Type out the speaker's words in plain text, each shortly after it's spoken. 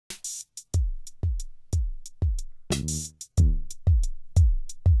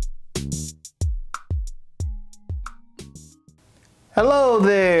Hello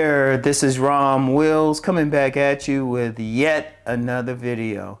there, this is Rom Wills coming back at you with yet another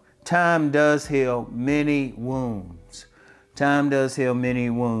video. Time does heal many wounds. Time does heal many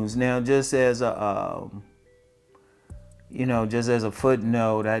wounds. Now, just as a, just as a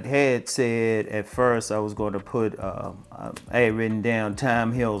footnote, I had said at first I was going to put, I had written down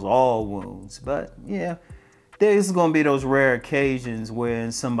time heals all wounds. But yeah, there's going to be those rare occasions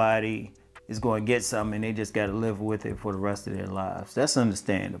where somebody is going to get something and they just got to live with it for the rest of their lives. That's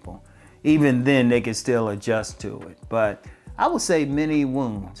understandable. Even then, they can still adjust to it. But I would say many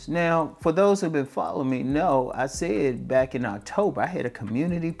wounds. Now, for those who've been following me, know I said back in October, I had a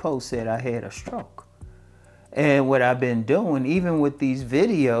community post said I had a stroke. And what I've been doing, even with these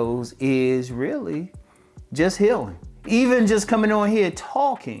videos, is really just healing. Even just coming on here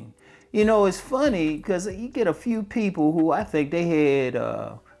talking. You know, it's funny because you get a few people who I think they had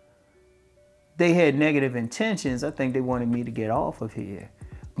negative intentions. I think they wanted me to get off of here.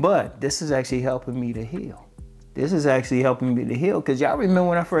 But this is actually helping me to heal. This is actually helping me to heal because y'all remember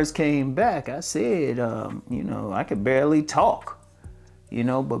when I first came back, I said, I could barely talk,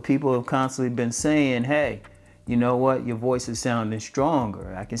 but people have constantly been saying, hey, you know what? Your voice is sounding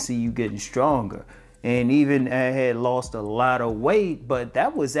stronger. I can see you getting stronger. And even I had lost a lot of weight, but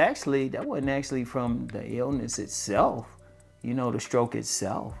that wasn't actually from the illness itself, the stroke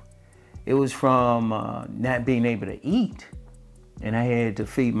itself. It was from not being able to eat. And I had to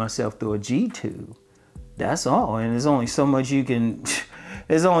feed myself through a G-tube. That's all. And there's only so much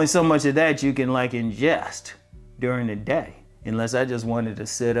there's only so much of that you can like ingest during the day. Unless I just wanted to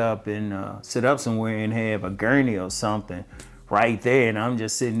sit up somewhere and have a gurney or something right there. And I'm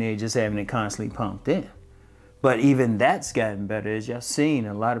just sitting there just having it constantly pumped in. But even that's gotten better. As y'all seen,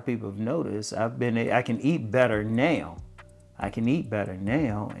 a lot of people have noticed, I can eat better now. I can eat better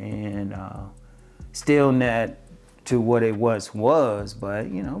now and still not to what it was, but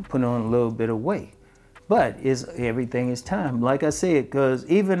put on a little bit of weight. But everything is time. Like I said, because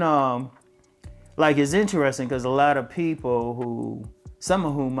even it's interesting because a lot of people some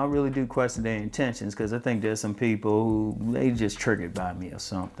of whom I really do question their intentions because I think there's some people who they just triggered by me or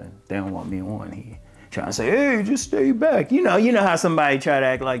something. They don't want me on here. Trying to say, hey, just stay back. You know how somebody try to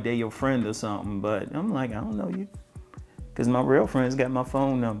act like they're your friend or something, but I'm like, I don't know you. Because my real friends got my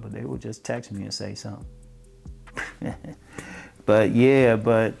phone number. They would just text me and say something. But yeah,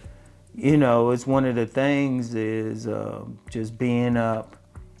 it's one of the things is just being up,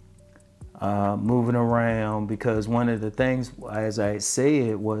 moving around. Because one of the things, as I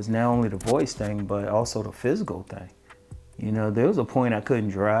said, was not only the voice thing, but also the physical thing. There was a point I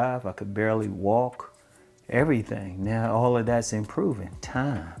couldn't drive. I could barely walk, everything. Now all of that's improving.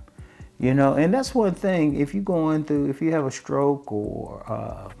 Time. And that's one thing, if you have a stroke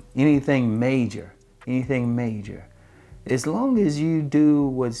or anything major, as long as you do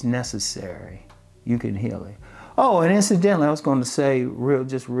what's necessary, you can heal it. Oh, and incidentally, I was going to say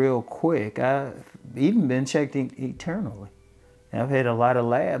real quick, I've even been checked eternally. I've had a lot of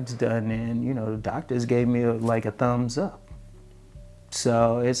labs done and, the doctors gave me a thumbs up.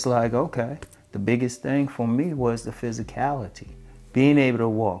 So it's like, okay, the biggest thing for me was the physicality. Being able to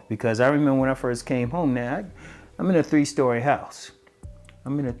walk, because I remember when I first came home. Now, I'm in a 3-story house.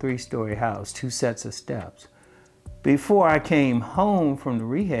 2 sets of steps. Before I came home from the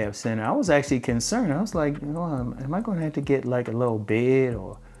rehab center, I was actually concerned. I was like, am I going to have to get like a little bed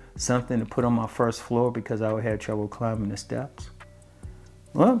or something to put on my first floor because I would have trouble climbing the steps?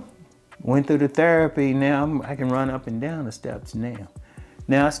 Well, went through the therapy. Now I can run up and down the steps now.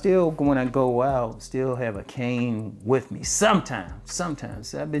 Now, I still, when I go out, still have a cane with me. Sometimes.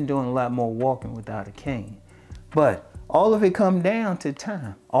 I've been doing a lot more walking without a cane. But all of it comes down to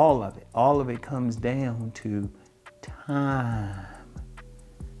time. All of it comes down to time.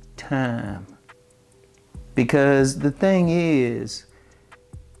 Time. Because the thing is,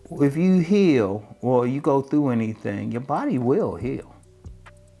 if you heal or you go through anything, your body will heal.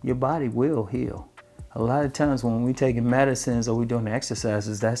 Your body will heal. A lot of times when we're taking medicines or we're doing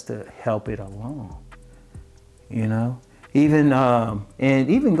exercises, that's to help it along, Even and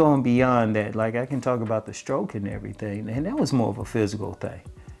even going beyond that, like I can talk about the stroke and everything, and that was more of a physical thing.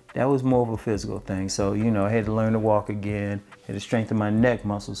 So, I had to learn to walk again, had to strengthen my neck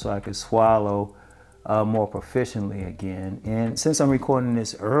muscle so I could swallow more proficiently again. And since I'm recording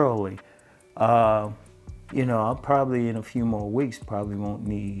this early, I'll probably in a few more weeks, won't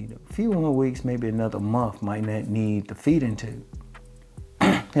need a few more weeks, maybe another month, might not need the feeding tube.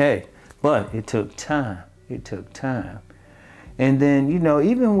 Hey, but it took time. And then,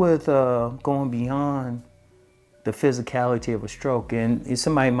 even with going beyond the physicality of a stroke, and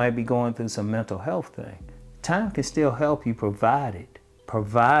somebody might be going through some mental health thing. Time can still help you, provided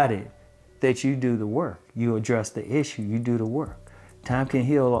that you do the work. You address the issue, you do the work. Time can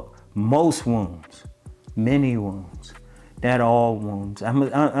heal most wounds, many wounds, not all wounds.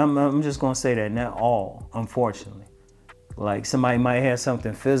 I'm just gonna say that, not all, unfortunately. Like somebody might have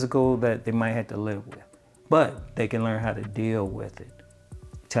something physical that they might have to live with, but they can learn how to deal with it.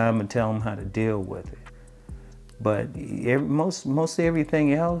 Time will tell them how to deal with it. But most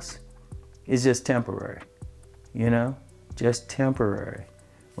everything else is just temporary, you know, just temporary.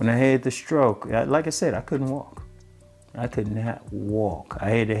 When I had the stroke, like I said, I couldn't walk. I could not walk. I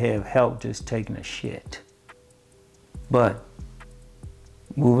had to have help just taking a shit. But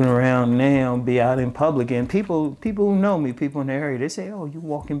moving around now, be out in public, and people who know me, people in the area, they say, oh, you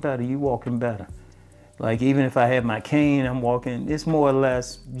walking better, you walking better. Like even if I have my cane, I'm walking, it's more or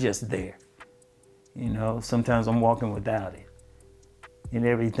less just there. You know, sometimes I'm walking without it and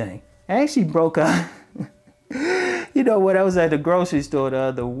everything. I actually broke out. You know what, I was at the grocery store the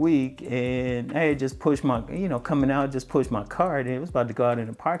other week and I had just pushed my, you know, coming out, just pushed my cart and it was about to go out in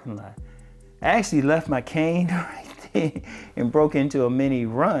the parking lot. I actually left my cane right there and broke into a mini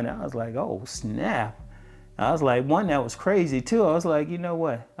run. I was like, oh snap. I was like, one, that was crazy too. I was like, you know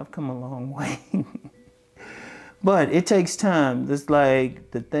what, I've come a long way. But it takes time. It's like,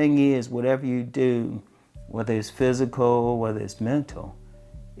 the thing is, whatever you do, whether it's physical, whether it's mental,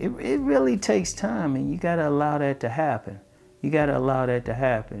 it really takes time, and you gotta allow that to happen. You gotta allow that to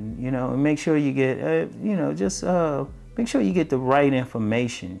happen, you know, and make sure you get, you know, just make sure you get the right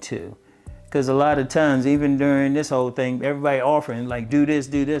information too. Because a lot of times, even during this whole thing, everybody offering like, do this,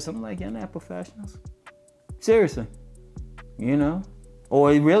 do this. I'm like, you're not professionals. Seriously, you know,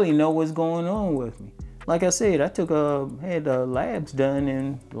 or you really know what's going on with me. Like I said, I had labs done,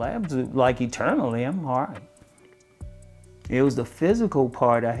 and labs like eternally, I'm all right. It was the physical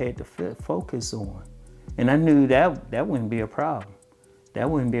part I had to focus on. And I knew that wouldn't be a problem. That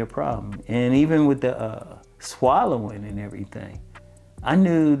wouldn't be a problem. And even with the swallowing and everything, I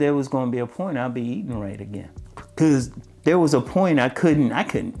knew there was gonna be a point I'd be eating right again. Cause there was a point I couldn't,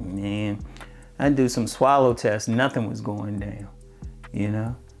 man, I'd do some swallow tests, nothing was going down, you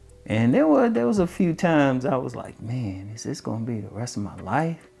know? And there was a few times I was like, man, is this gonna be the rest of my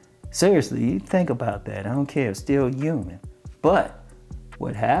life? Seriously, you think about that. I don't care, still human. But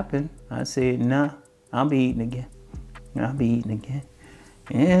what happened, I said, nah, I'll be eating again. I'll be eating again.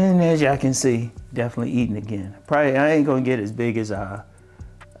 And as y'all can see, definitely eating again. Probably, I ain't gonna get as big as I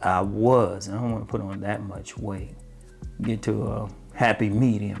was. I don't wanna put on that much weight. Get to a happy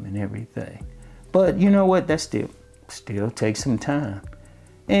medium and everything. But you know what, that still takes some time.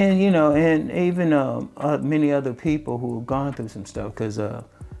 And you know, and even many other people who have gone through some stuff, because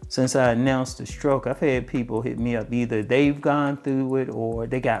since I announced the stroke, I've had people hit me up. Either they've gone through it or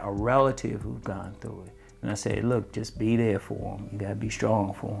they got a relative who's gone through it. And I said, look, just be there for them. You gotta be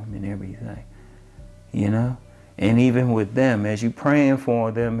strong for them and everything, you know? And even with them, as you praying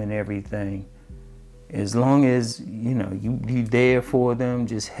for them and everything, as long as, you know, you be there for them,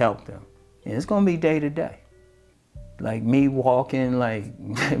 just help them. And it's gonna be day to day. Like me walking, like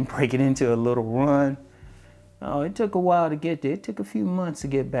breaking into a little run. Oh, it took a while to get there. It took a few months to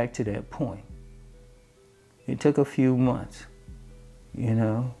get back to that point. It took a few months, you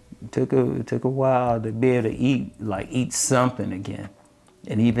know. It took a while to be able to eat something again.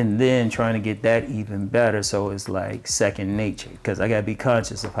 And even then, trying to get that even better, so it's like second nature, because I gotta be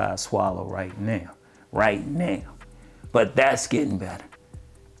conscious of how I swallow right now. But that's getting better.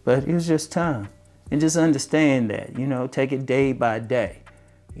 But it was just time. And just understand that, you know, take it day by day.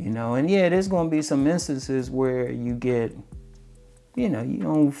 You know, and yeah, there's gonna be some instances where you get, you know, you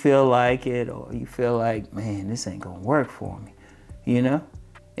don't feel like it, or you feel like, man, this ain't gonna work for me. You know,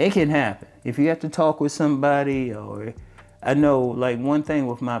 it can happen. If you have to talk with somebody, or I know like one thing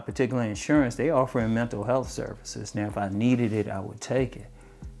with my particular insurance, they offering mental health services. Now, if I needed it, I would take it.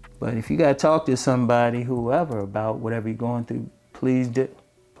 But if you gotta talk to somebody, whoever, about whatever you're going through, please do,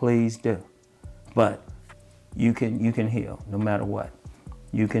 please do. But you can heal no matter what.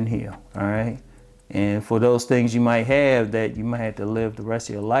 You can heal, all right? And for those things you might have that you might have to live the rest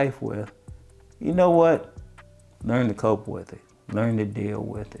of your life with, you know what? Learn to cope with it. Learn to deal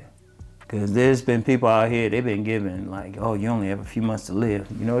with it. Because there's been people out here, they've been given like, oh, you only have a few months to live.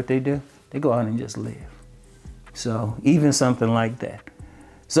 You know what they do? They go out and just live. So even something like that.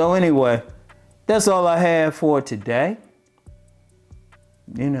 So anyway, that's all I have for today.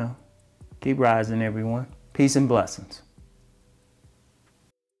 You know, keep rising, everyone. Peace and blessings.